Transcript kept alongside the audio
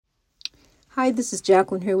Hi, this is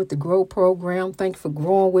Jacqueline here with the Grow Program. Thank you for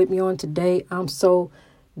growing with me on today. I'm so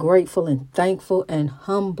grateful and thankful and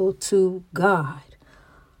humble to God.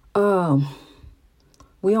 Um,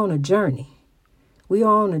 we on a journey. We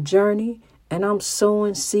are on a journey, and I'm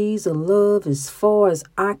sowing seeds of love as far as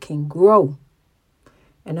I can grow.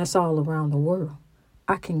 And that's all around the world.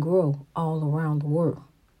 I can grow all around the world.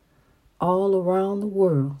 All around the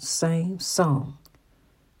world, same song.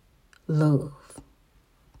 Love.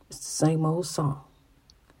 It's the same old song.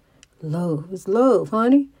 Love is love,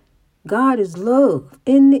 honey. God is love.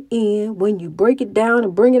 In the end, when you break it down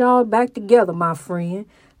and bring it all back together, my friend,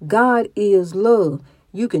 God is love.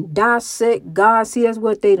 You can dissect God. See, that's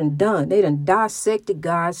what they done. They done dissected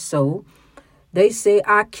God's soul. They say,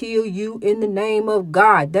 I kill you in the name of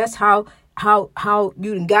God. That's how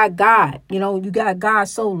you done got God. You got God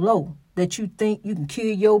so low that you think you can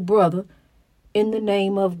kill your brother in the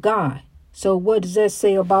name of God. So what does that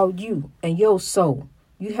say about you and your soul?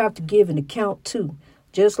 You have to give an account too.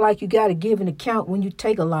 Just like you got to give an account when you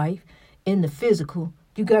take a life in the physical,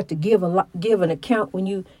 you got to give an account when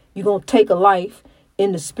you're going to take a life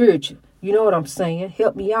in the spiritual. You know what I'm saying?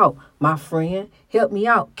 Help me out, my friend. Help me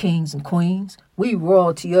out, kings and queens. We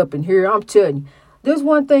royalty up in here. I'm telling you, there's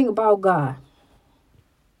one thing about God.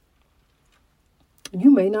 You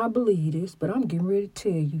may not believe this, but I'm getting ready to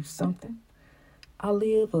tell you something. I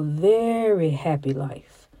live a very happy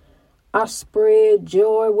life. I spread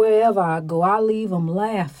joy wherever I go. I leave them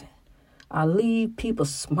laughing. I leave people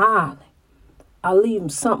smiling. I leave them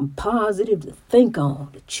something positive to think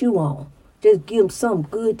on, to chew on. Just give them something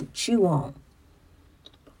good to chew on.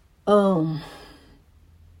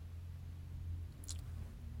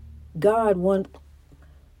 God let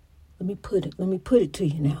me put it to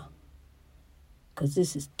you now, because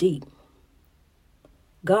this is deep.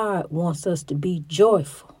 God wants us to be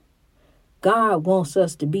joyful. God wants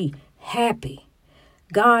us to be happy.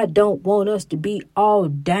 God don't want us to be all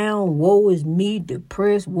down, woe is me,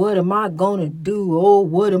 depressed. What am I going to do? Oh,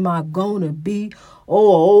 what am I going to be?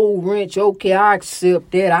 Oh, old wrench. Okay, I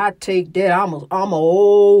accept that. I take that. I'm a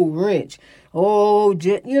old wrench. Oh,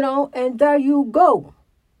 and there you go.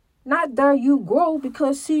 Not there you grow,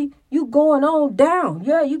 because, see, you going on down.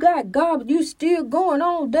 Yeah, you got God, but you still going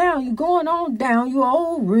on down. You going on down. You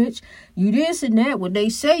old rich. You this and that. What they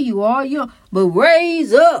say you are. But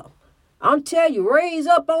raise up. I'm telling you, raise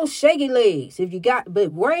up on shaky legs.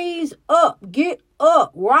 But raise up. Get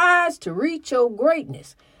up. Rise to reach your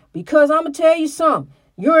greatness. Because I'm going to tell you something.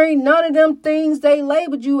 You ain't none of them things they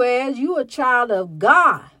labeled you as. You a child of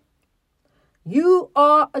God. You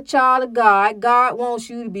are a child of God. God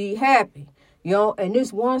wants you to be happy. And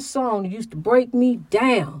this one song used to break me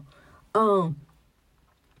down. When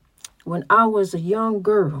I was a young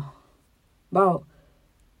girl, about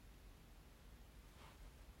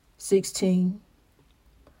 16,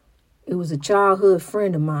 it was a childhood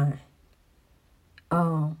friend of mine,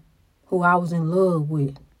 who I was in love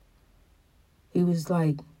with. He was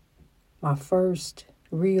like my first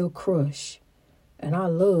real crush, and I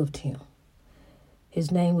loved him. His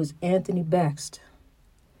name was Anthony Baxter.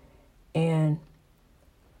 And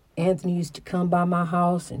Anthony used to come by my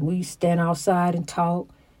house, and we stand outside and talk.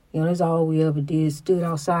 That's all we ever did. Stood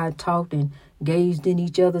outside, talked, and gazed in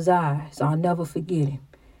each other's eyes. I'll never forget him.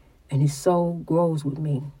 And his soul grows with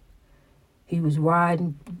me. He was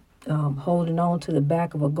riding, holding on to the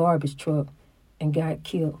back of a garbage truck and got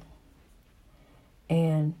killed.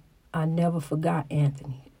 And I never forgot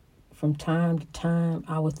Anthony. From time to time,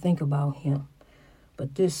 I would think about him.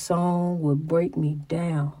 But this song would break me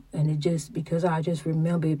down. And because I just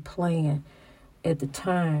remember it playing at the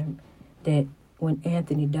time that when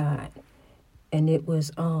Anthony died. And it was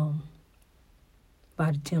by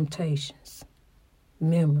the Temptations,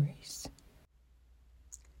 Memories.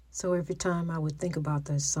 So every time I would think about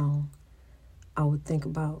that song, I would think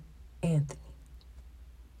about Anthony.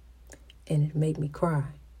 And it made me cry.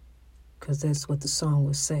 Because that's what the song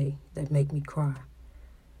would say, that make me cry.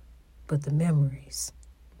 But the memories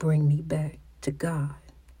bring me back to God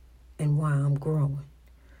and why I'm growing.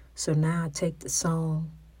 So now I take the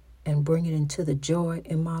song and bring it into the joy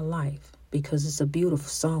in my life, because it's a beautiful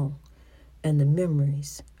song and the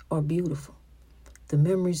memories are beautiful. The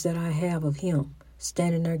memories that I have of him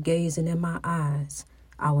standing there gazing in my eyes,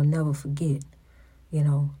 I will never forget.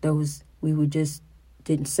 We were just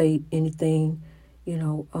didn't say anything.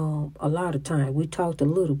 A lot of time we talked a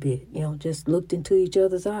little bit, just looked into each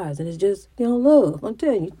other's eyes, and it's just, love. I'm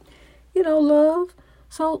telling you, love.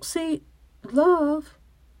 So see, love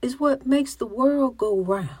is what makes the world go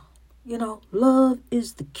round. Love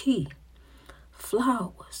is the key.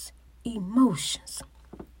 Flowers, emotions.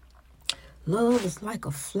 Love is like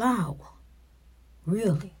a flower.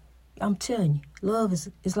 Really. I'm telling you, love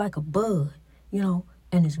is like a bud, and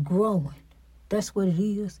it's growing. That's what it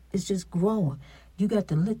is. It's just growing. You got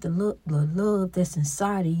to let the love that's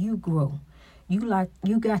inside of you grow. You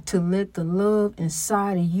got to let the love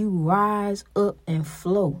inside of you rise up and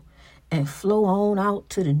flow on out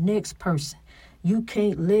to the next person. You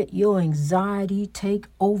can't let your anxiety take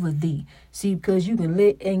over thee. See, because you can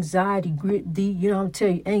let anxiety grip thee. I'm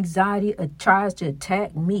telling you, anxiety tries to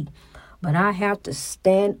attack me. But I have to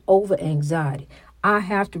stand over anxiety. I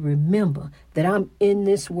have to remember that I'm in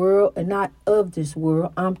this world and not of this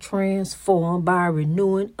world. I'm transformed by a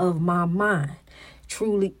renewing of my mind,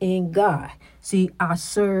 truly in God. See, I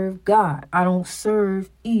serve God. I don't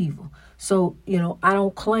serve evil. So, I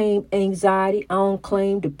don't claim anxiety. I don't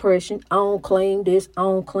claim depression. I don't claim this. I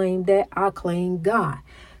don't claim that. I claim God.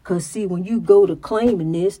 Because, see, when you go to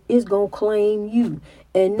claiming this, it's going to claim you.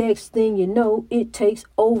 And next thing you know, it takes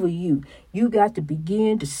over you. You got to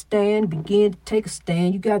begin to take a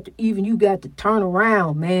stand. You got to turn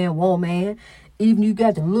around, man, woman. Even you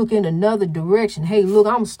got to look in another direction. Hey, look,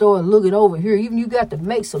 I'm start looking over here. Even you got to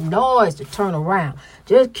make some noise to turn around.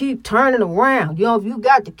 Just keep turning around. If you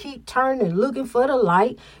got to keep turning and looking for the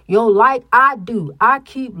light, like I do. I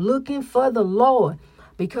keep looking for the Lord.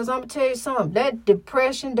 Because I'm going to tell you something, that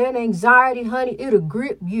depression, that anxiety, honey, it'll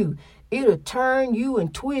grip you. It'll turn you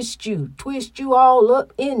and twist you all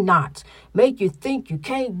up in knots. Make you think you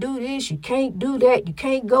can't do this, you can't do that, you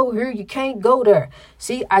can't go here, you can't go there.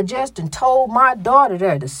 See, I just told my daughter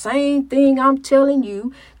there the same thing I'm telling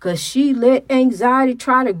you, because she let anxiety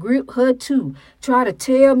try to grip her too. Try to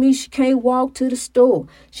tell me she can't walk to the store.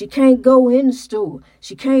 She can't go in the store.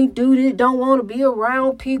 She can't do this, don't want to be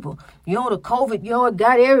around people. The COVID,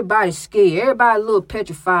 got everybody scared. Everybody a little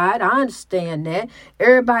petrified. I understand that.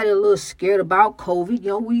 Everybody a little scared about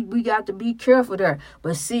COVID. We got to be careful there.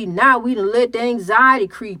 But see, now we done let the anxiety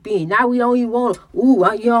creep in. Now we don't even want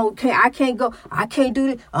to, I can't go. I can't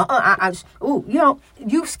do this.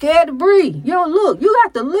 You scared to breathe. Look, you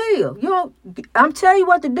got to live. I'm telling you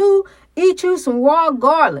what to do. Eat you some raw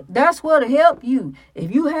garlic. That's what'll help you.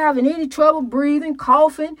 If you having any trouble breathing,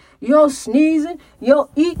 coughing, sneezing,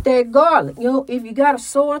 eat that garlic. If you got a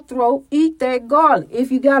sore throat, eat that garlic.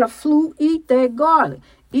 If you got a flu, eat that garlic.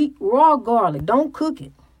 Eat raw garlic. Don't cook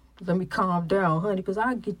it. Let me calm down, honey, because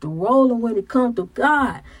I get to rolling when it comes to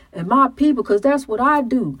God and my people, because that's what I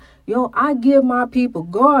do. I give my people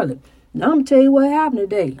garlic. Now, I'm going to tell you what happened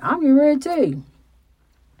today. I'm getting ready to tell you.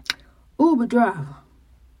 Uber driver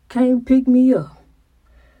came pick me up.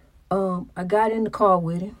 I got in the car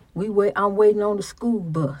with him. I'm waiting on the school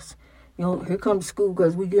bus. Here comes the school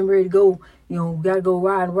bus. We getting ready to go. Got to go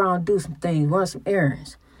ride around, do some things, run some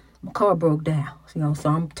errands. My car broke down. So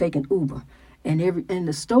I'm taking Uber. And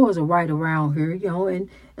the stores are right around here,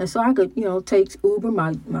 and so I could, take Uber,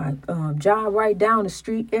 my job right down the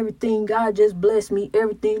street, everything. God just blessed me,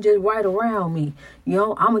 everything just right around me.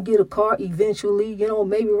 I'm going to get a car eventually,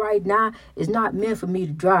 maybe right now it's not meant for me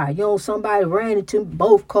to drive. Somebody ran into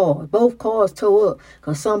both cars tore up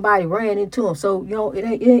because somebody ran into them. So,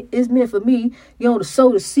 it's meant for me, to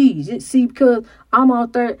sow the seeds. Because I'm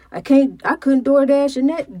out there, I couldn't DoorDash and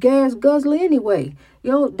that gas guzzler anyway.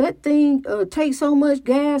 That thing takes so much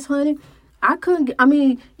gas, honey.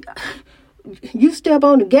 You step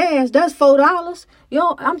on the gas, that's $4.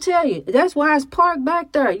 I'm telling you, that's why it's parked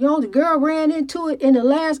back there. The girl ran into it in the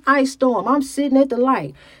last ice storm. I'm sitting at the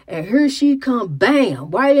light, and here she come, bam,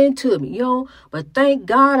 right into me, But thank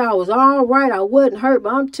God I was all right. I wasn't hurt,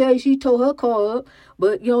 but I'm telling you, she tore her car up.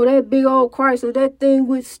 But, that big old Chrysler, that thing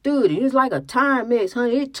withstood it. It's like a Timex,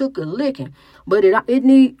 honey. It took a licking. But it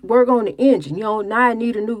need work on the engine. Now I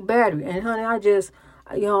need a new battery. And, honey, I just,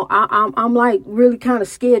 I'm like really kind of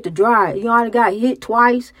scared to drive. I got hit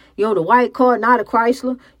twice. The white car, not a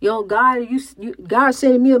Chrysler. God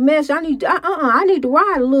sending me a message. I need to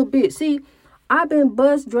ride a little bit. See, I've been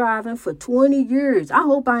bus driving for 20 years. I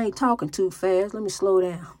hope I ain't talking too fast. Let me slow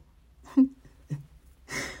down.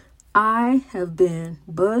 I have been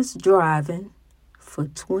bus driving for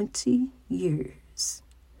 20 years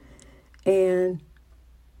and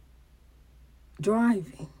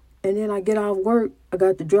driving. And then I get off work, I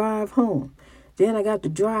got to drive home. Then I got to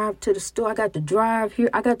drive to the store. I got to drive here.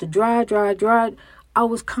 I got to drive. I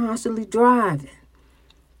was constantly driving.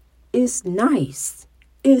 It's nice.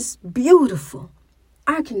 It's beautiful.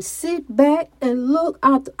 I can sit back and look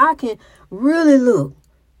out. I can really look,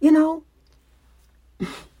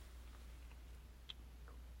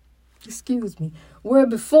 Excuse me. Where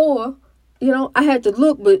before, I had to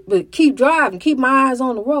look, but keep driving, keep my eyes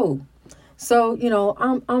on the road. So,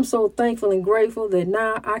 I'm so thankful and grateful that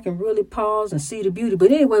now I can really pause and see the beauty.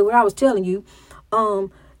 But anyway, what I was telling you,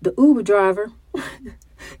 The Uber driver,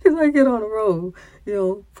 because I get on the road,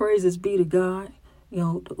 praises be to God.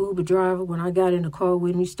 The Uber driver, when I got in the car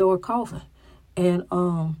with him, he started coughing. And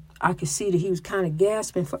I could see that he was kind of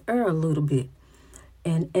gasping for air a little bit.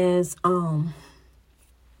 And as I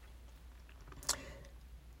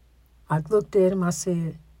looked at him, I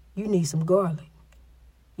said, "You need some garlic.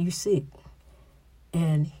 You sick."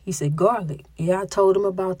 And he said, "Garlic." Yeah, I told him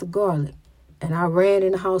about the garlic. And I ran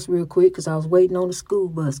in the house real quick because I was waiting on the school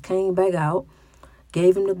bus. Came back out,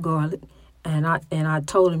 gave him the garlic. And I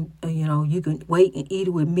told him, you can wait and eat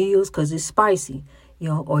it with meals because it's spicy,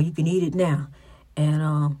 or you can eat it now. And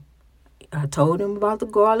I told him about the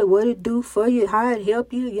garlic, what it do for you, how it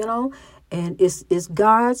help you, And it's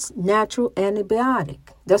God's natural antibiotic.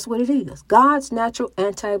 That's what it is. God's natural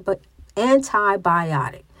antibiotic.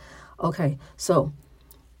 Okay, so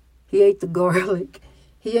he ate the garlic.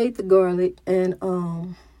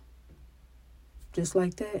 And just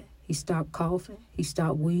like that, he stopped coughing. He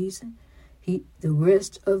stopped wheezing. The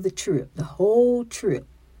rest of the trip, the whole trip,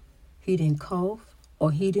 he didn't cough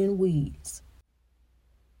or he didn't wheeze.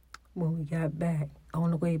 When we got back,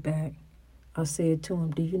 on the way back, I said to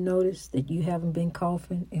him, "Do you notice that you haven't been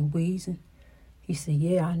coughing and wheezing?" He said,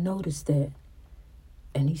 "Yeah, I noticed that."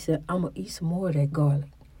 And he said, "I'm going to eat some more of that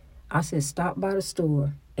garlic." I said, "Stop by the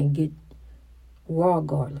store and get raw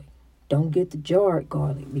garlic. Don't get the jarred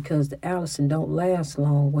garlic because the Allison don't last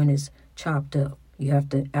long when it's chopped up. You have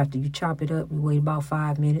to, after you chop it up, you wait about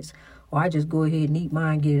 5 minutes. Or I just go ahead and eat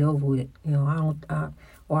mine, get it over with.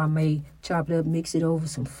 Or I may chop it up, mix it over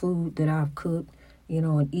some food that I've cooked,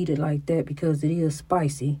 and eat it like that because it is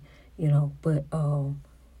spicy, but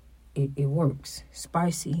it works.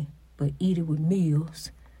 Spicy, but eat it with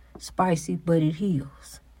meals. Spicy, but it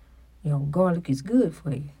heals. Garlic is good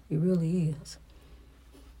for you. It really is.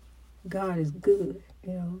 God is good.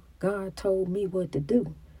 God told me what to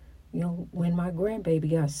do. When my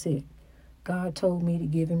grandbaby got sick, God told me to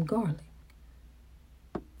give him garlic.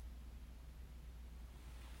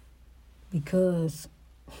 Because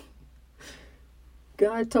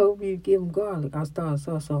God told me to give him garlic. I saw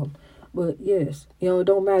something. But yes, it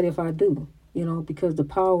don't matter if I do, because the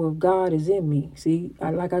power of God is in me. See,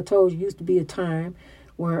 like I told you, used to be a time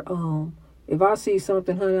where if I see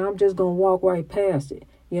something, honey, I'm just going to walk right past it.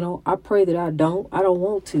 I pray that I don't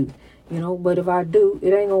want to, but if I do,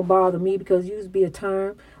 it ain't going to bother me because it used to be a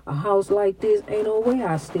time, a house like this, ain't no way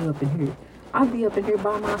I stay up in here. I'd be up in here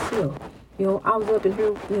by myself. I was up in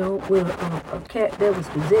here, with a cat that was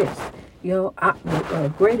possessed.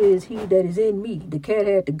 Greater is he that is in me. The cat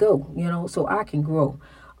had to go, so I can grow.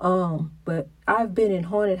 But I've been in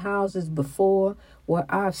haunted houses before where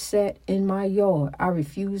I've sat in my yard. I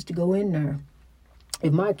refused to go in there.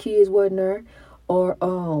 If my kids wasn't there, or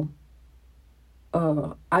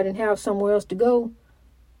I didn't have somewhere else to go,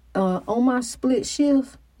 on my split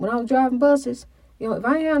shift when I was driving buses, if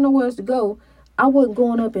I ain't had nowhere else to go, I wasn't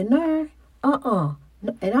going up in there.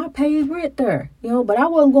 And I paid rent there, but I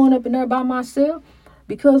wasn't going up in there by myself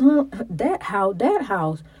because that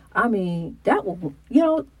house, I mean, that one,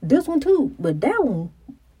 this one too, but that one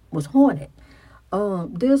was haunted.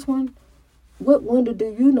 This one, what window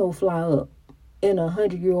do fly up in a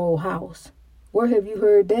 100-year-old house? Where have you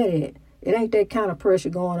heard that at? It ain't that kind of pressure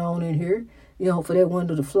going on in here, for that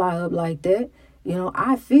window to fly up like that.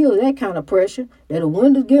 I feel that kind of pressure that a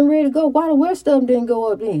window's getting ready to go. Why the rest of them didn't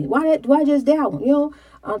go up then? Why just that one?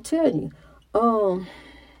 I'm telling you,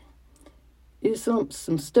 it's some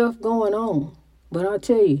stuff going on. But I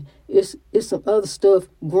tell you, it's some other stuff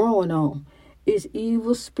growing on. It's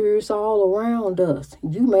evil spirits all around us.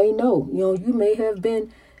 You may know, you may have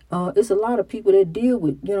been, it's a lot of people that deal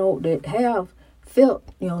with, that have felt,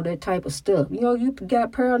 that type of stuff. You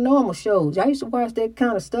got paranormal shows. I used to watch that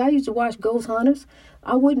kind of stuff. I used to watch Ghost Hunters.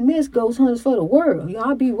 I wouldn't miss Ghost Hunters for the world.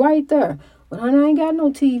 I'd be right there. But honey, I ain't got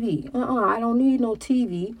no TV. I don't need no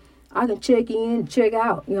TV. I can check in, check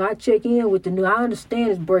out. I check in with the new. I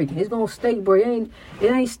understand it's breaking. It's gonna stay breaking. It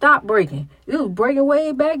ain't stopped breaking. It was breaking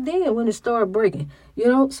way back then when it started breaking.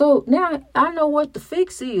 So now I know what the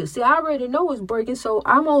fix is. See, I already know it's breaking, so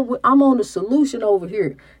I'm on the solution over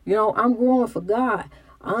here. I'm growing for God.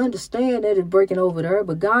 I understand that it's breaking over there,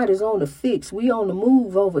 but God is on the fix. We on the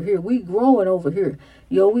move over here. We growing over here.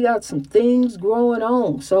 We got some things growing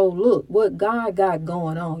on. So look what God got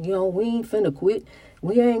going on. We ain't finna quit.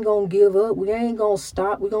 We ain't going to give up. We ain't going to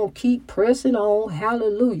stop. We're going to keep pressing on.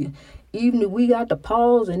 Hallelujah. Even if we got to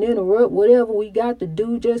pause and interrupt, whatever we got to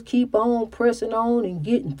do, just keep on pressing on and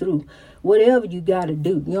getting through. Whatever you got to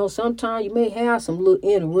do. Sometimes you may have some little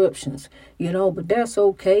interruptions, but that's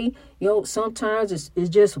okay. Sometimes it's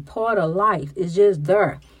just a part of life. It's just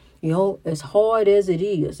there. As hard as it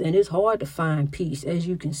is, and it's hard to find peace, as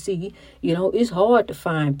you can see, it's hard to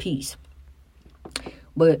find peace.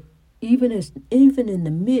 But even in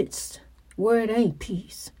the midst where it ain't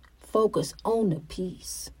peace, focus on the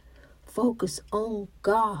peace. Focus on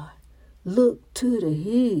God. Look to the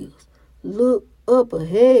hills. Look up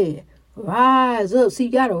ahead. Rise up. See,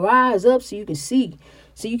 you got to rise up so you can see.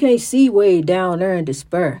 So you can't see way down there in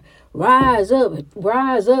despair. Rise up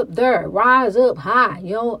there. Rise up high.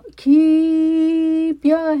 Keep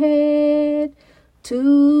your head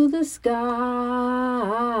to the sky.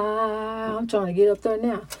 I'm trying to get up there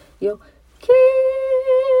now. Keep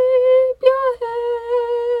your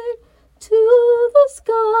head to the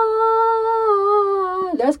sky.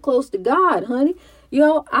 That's close to God, honey.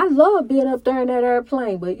 I love being up there in that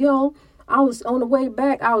airplane, but I was on the way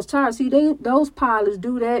back. I was tired. See, those pilots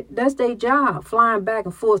do that. That's their job, flying back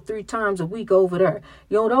and forth 3 times a week over there.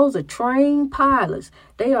 Those are trained pilots.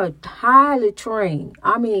 They are highly trained.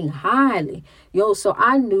 I mean, highly. So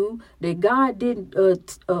I knew that God didn't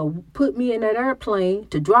put me in that airplane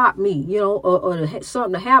to drop me, or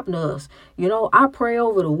something to happen to us. I pray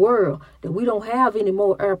over the world that we don't have any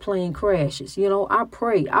more airplane crashes. I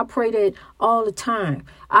pray that all the time.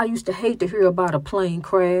 I used to hate to hear about a plane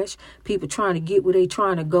crash, people trying to get where they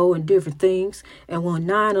trying to go and different things. And when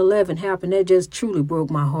 9/11 happened, that just truly broke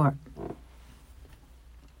my heart.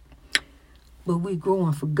 But we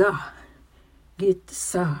growing for God. Get the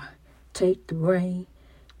sign. Take the rain.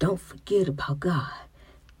 Don't forget about God.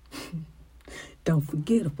 Don't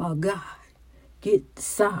forget about God. Get the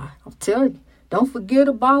sign. I'm telling you. Don't forget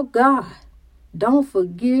about God. Don't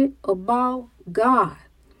forget about God.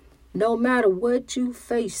 No matter what you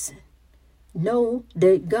facing, know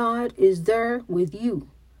that God is there with you.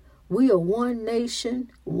 We are one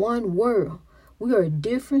nation, one world. We are a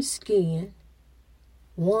different skin,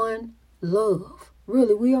 one love.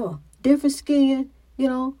 Really, we are. Different skin,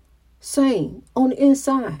 same on the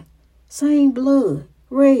inside. Same blood,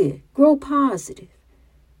 red. Grow positive.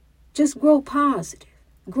 Just grow positive.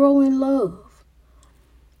 Grow in love.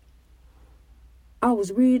 I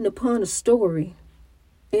was reading upon a story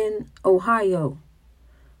in Ohio,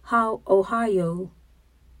 how Ohio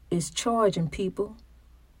is charging people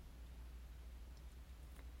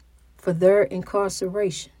for their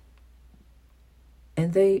incarceration.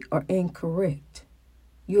 And they are incorrect.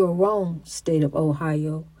 You're wrong, state of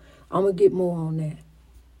Ohio. I'm going to get more on that.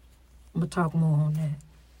 I'm going to talk more on that.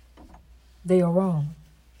 They are wrong.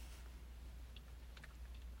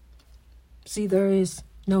 See, there is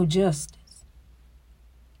no justice.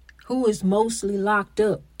 Who is mostly locked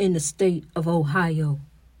up in the state of Ohio?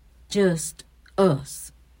 Just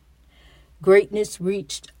us. Greatness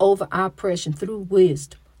reached over oppression through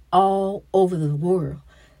wisdom all over the world.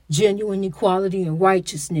 Genuine equality and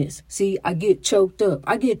righteousness. See, I get choked up.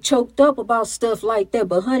 I get choked up about stuff like that.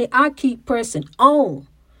 But honey, I keep pressing on.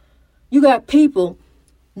 You got people,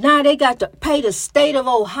 now they got to pay the state of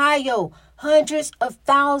Ohio hundreds of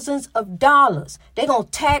thousands of dollars. They're going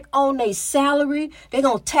to tack on their salary. They're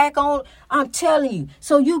going to tack on, I'm telling you.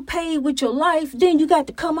 So you paid with your life, then you got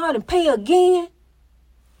to come out and pay again.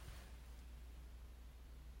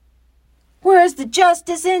 Where's the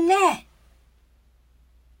justice in that?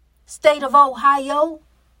 State of Ohio.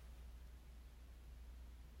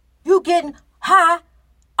 You getting high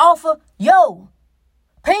off of your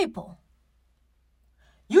people.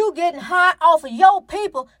 You getting high off of your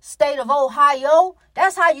people, state of Ohio.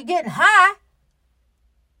 That's how you getting high.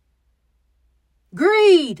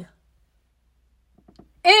 Greed.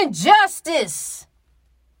 Injustice.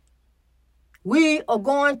 We are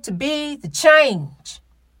going to be the change.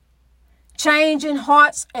 Changing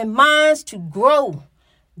hearts and minds to grow.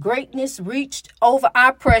 Greatness reached over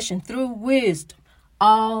oppression through wisdom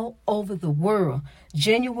all over the world.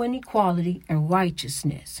 Genuine equality and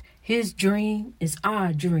righteousness. His dream is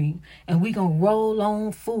our dream, and we're going to roll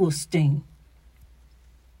on full steam.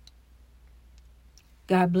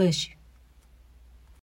 God bless you.